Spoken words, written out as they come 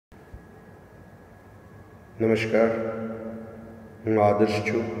नमस्कार, હું આદર્શ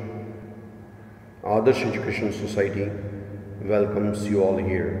છું. Adarsh Education Society welcomes you all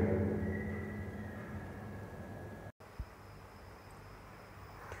here.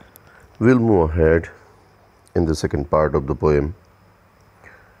 We'll move ahead in the second part of the poem.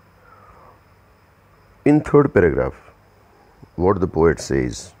 In third paragraph, what the poet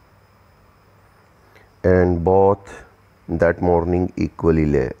says, and both that morning equally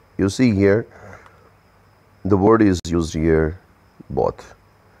lay. You see here, the word is used here, both.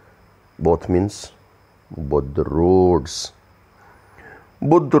 Both means both the roads.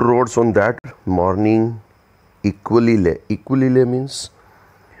 Both the roads on that morning equally lay. Equally lay means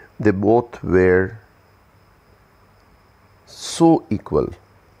they both were so equal.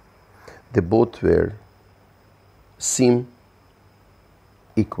 They both were seem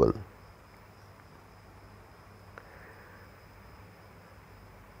equal.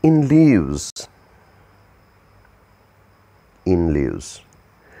 In leaves. In leaves.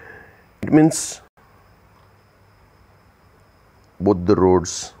 It means both the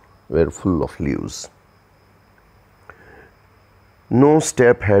roads were full of leaves. No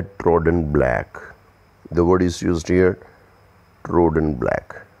step had trodden black. The word is used here, trodden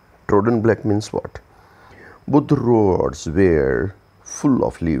black. Trodden black means what? Both the roads were full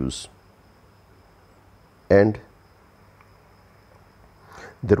of leaves, and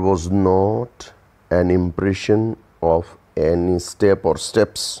there was not an impression of any step or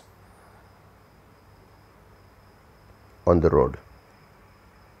steps on the road,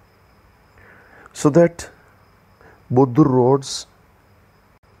 so that both the roads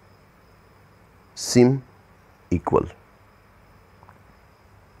seem equal.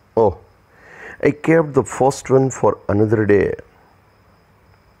 Oh, I kept the first one for another day.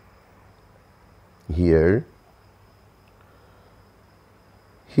 Here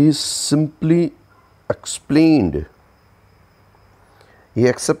he simply explained, he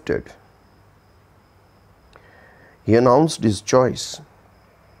accepted, he announced his choice.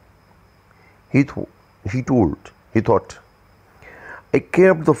 He thought, I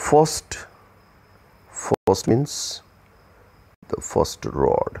kept the first means the first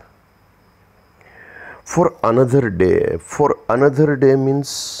rod. For another day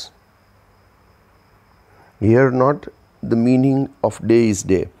means here not the meaning of day is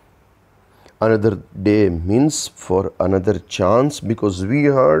day. Another day means for another chance, because we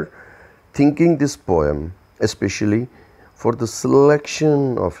are thinking this poem especially for the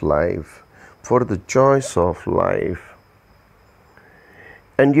selection of life, for the choice of life,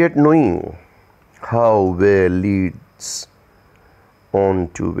 and yet knowing how way leads on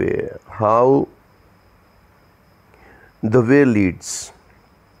to way, how the way leads.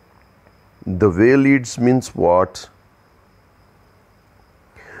 The way leads means what?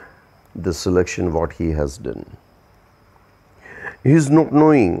 The selection what he has done. He is not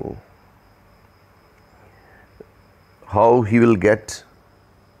knowing how he will get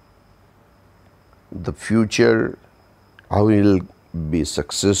the future, how he will be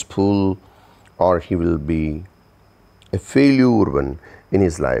successful, or he will be a failure one in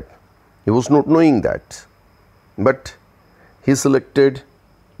his life. He was not knowing that, but he selected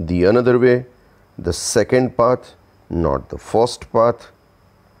the another way, the second path, not the first path.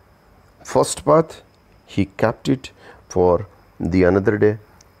 First path, he kept it for the another day,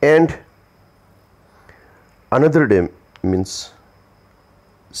 and another day means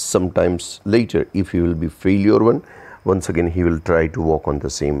sometimes later, if he will be failure one, once again he will try to walk on the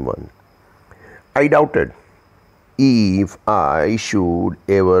same one. I doubted if I should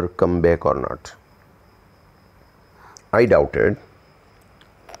ever come back or not. I doubted.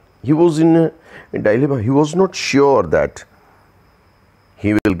 He was in a dilemma. He was not sure that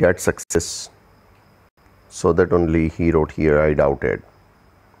he will get success. So that only he wrote here, I doubted.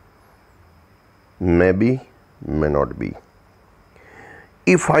 Maybe, may not be.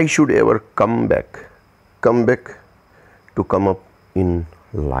 If I should ever come back to come up in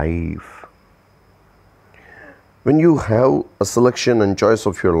life. When you have a selection and choice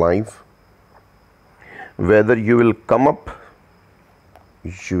of your life, whether you will come up,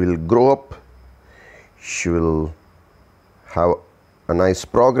 you will grow up, you will have a nice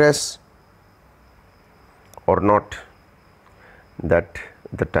progress or not, that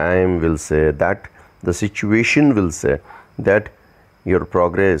the time will say, that the situation will say, that your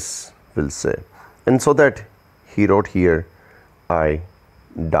progress will say. And so that he wrote here, I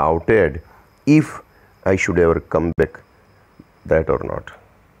doubted if I should ever come back, that or not.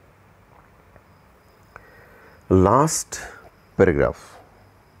 Last paragraph,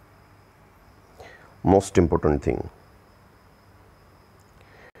 most important thing.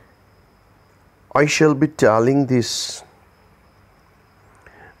 I shall be telling this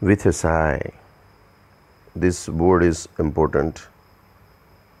with a sigh. This word is important.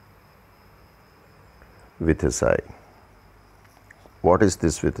 With a sigh. What is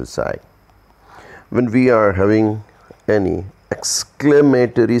this with a sigh? When we are having any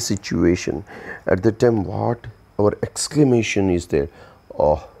exclamatory situation, at the time what our exclamation is there?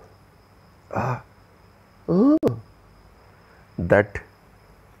 Oh, that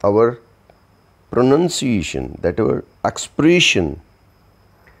our pronunciation, that our expression,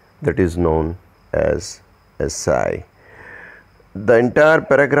 that is known as a sigh. The entire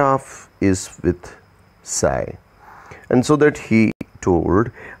paragraph is with sigh. And so that he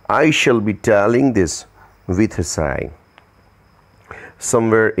told, I shall be telling this with a sigh.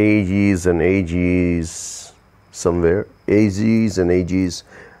 Somewhere ages and ages, somewhere ages and ages,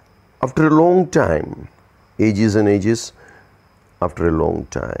 after a long time, ages and ages, after a long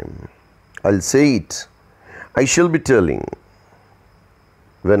time. I'll say it. I shall be telling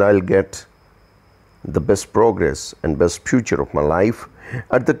when I'll get the best progress and best future of my life.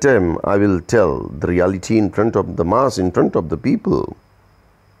 At the time, I will tell the reality in front of the mass, in front of the people.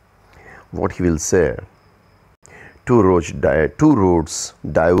 What he will say. Two roads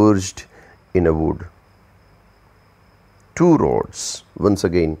diverged in a wood. Two roads. Once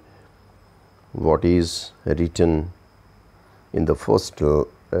again, what is written in the first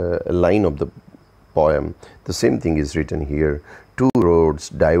line of the poem, the same thing is written here. Two roads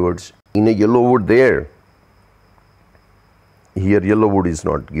diverged in a yellow wood there. Here yellow wood is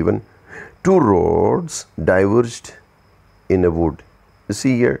not given. Two roads diverged in a wood. You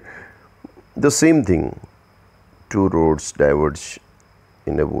see here, the same thing. Two roads diverged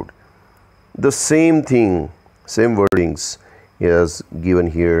in a wood. The same thing, same wordings is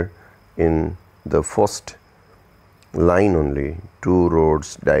given here in the first line only. Two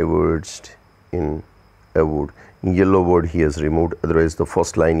roads diverged in a wood. Yellow word he has removed, otherwise the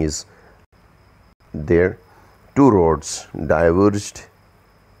first line is there. Two roads diverged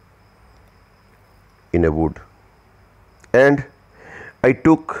in a wood, and I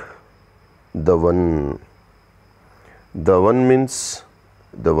took the one. The one means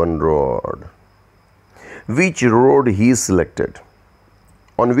the one road. Which road he selected?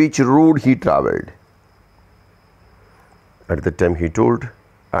 On which road he travelled? At the time he told,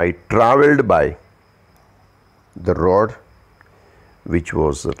 I travelled by the road which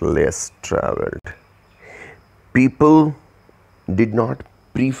was less travelled. People did not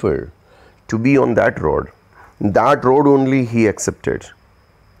prefer to be on that road. That road only he accepted.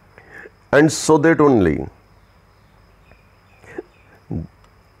 And so that only.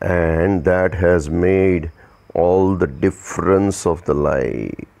 And that has made all the difference of the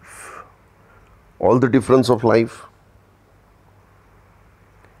life. All the difference of life.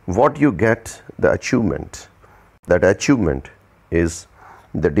 What you get, the achievement. That achievement is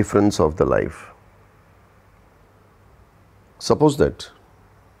the difference of the life. Suppose that.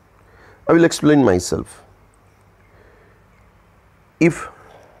 I will explain myself. If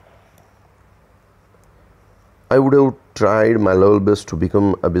I would have tried my level best to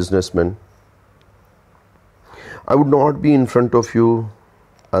become a businessman, I would not be in front of you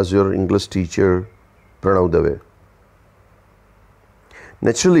as your English teacher, Pranav Dave.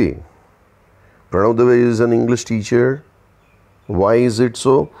 Naturally, Pranav Dave is an English teacher. Why is it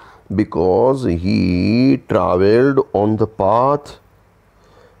so? Because he travelled on the path.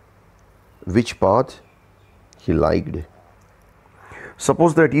 Which path? He liked.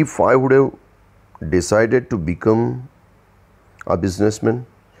 Suppose that if I would have decided to become a businessman,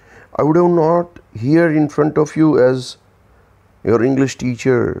 I would have not here in front of you as your English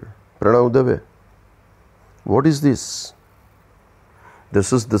teacher, Pranav Dave. What is this?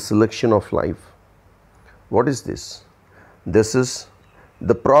 This is the selection of life. What is this? This is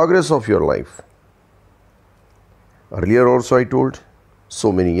the progress of your life. Earlier also I told,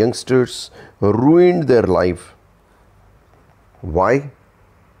 so many youngsters ruined their life. Why?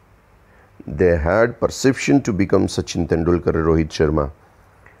 They had perception to become Sachin Tendulkar, Rohit Sharma.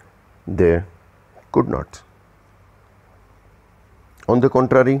 They could not. On the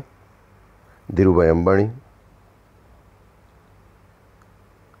contrary, Dhirubhai Ambani,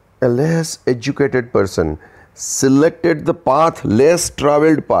 a less educated person, selected the path, less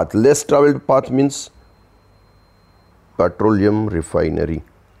travelled path. Less travelled path means petroleum refinery.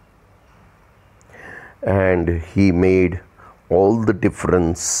 And he made all the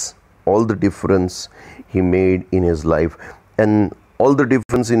difference he made in his life. And all the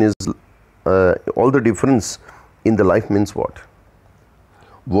difference in the life means what?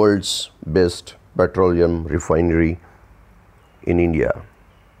 World's best petroleum refinery in India.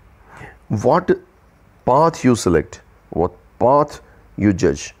 What path you select, what path you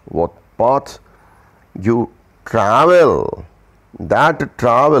judge, what path you travel, that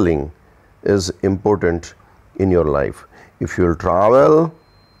traveling is important in your life. If you will travel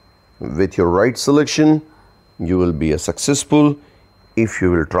with your right selection, you will be a successful. If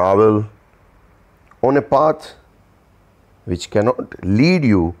you will travel on a path which cannot lead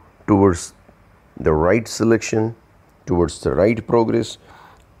you towards the right selection, towards the right progress,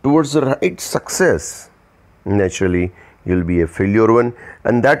 towards the right success, naturally you'll be a failure one,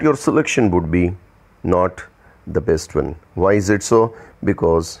 and that your selection would be not the best one. Why is it so?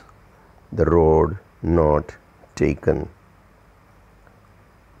 Because the road not taken.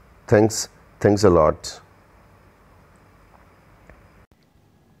 Thanks a lot.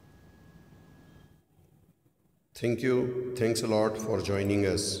 Thank you. Thanks a lot for joining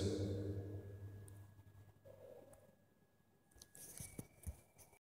us.